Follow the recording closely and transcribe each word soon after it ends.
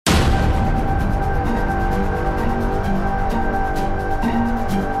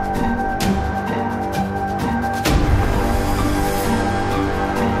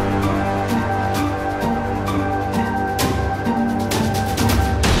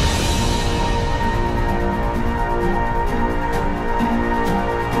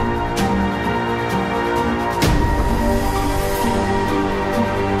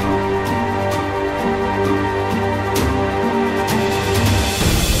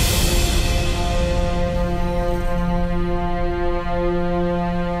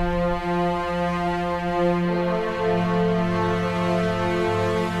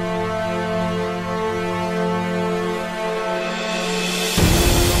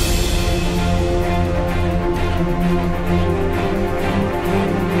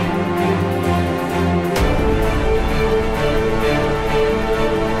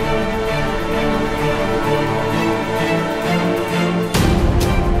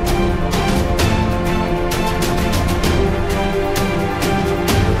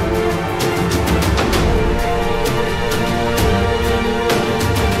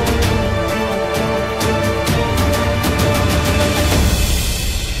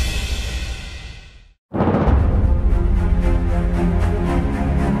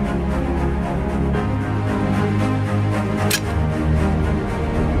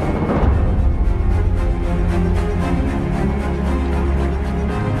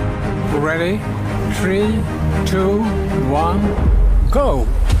ready? 3, 2, 1, go!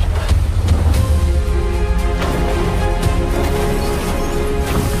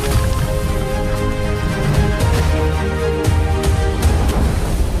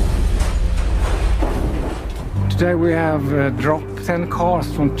 Today we have dropped 10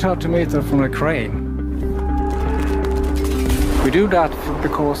 cars from 30 meters from a crane. We do that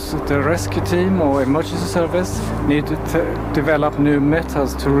because the rescue team or emergency service need to develop new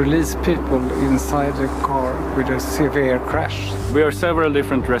methods to release people inside the car with a severe crash. We are several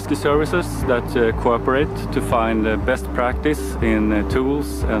different rescue services that cooperate to find best practice in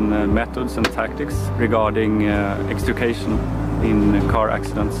tools and methods and tactics regarding extrication in car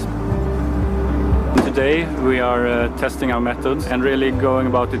accidents. Today we are testing our methods and really going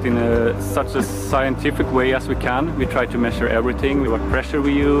about it in such a scientific way as we can. We try to measure everything, what pressure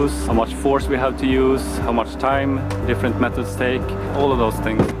we use, how much force we have to use, how much time different methods take, all of those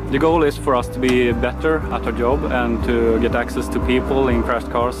things. The goal is for us to be better at our job and to get access to people in crashed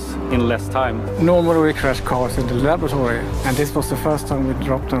cars in less time. Normally we crash cars in the laboratory, and this was the first time we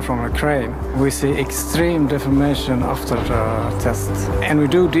dropped them from a crane. We see extreme deformation after the test. And we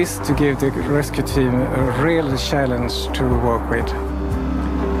do this to give the rescue team a real challenge to work with.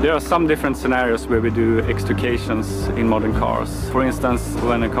 There are some different scenarios where we do extrications in modern cars. For instance,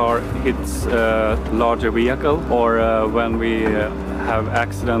 when a car hits a larger vehicle, or when we have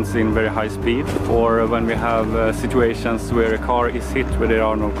accidents in very high speed, or when we have situations where a car is hit where there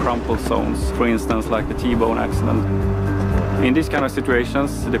are no crumple zones, for instance like the T-bone accident. In these kind of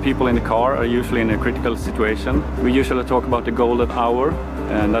situations, the people in the car are usually in a critical situation. We usually talk about the golden hour,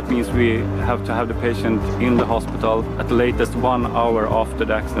 and that means we have to have the patient in the hospital at the latest 1 hour after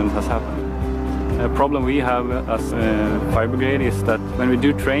the accident has happened. A problem we have as fire brigade is that when we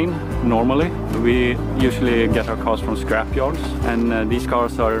do train normally, we usually get our cars from scrap yards, and these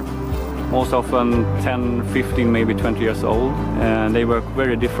cars are most often 10, 15, maybe 20 years old, and they work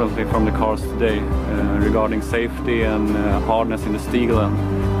very differently from the cars today regarding safety and hardness in the steel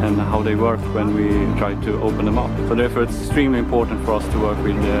and how they work when we try to open them up. So therefore it's extremely important for us to work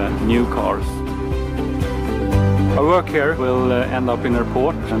with new cars. Our work here will end up in a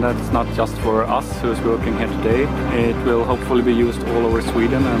report, and that's not just for us who is working here today. It will hopefully be used all over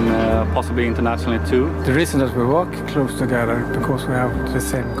Sweden and possibly internationally too. The reason that we work close together is because we have the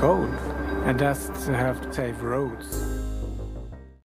same goal, and that's to have safe roads.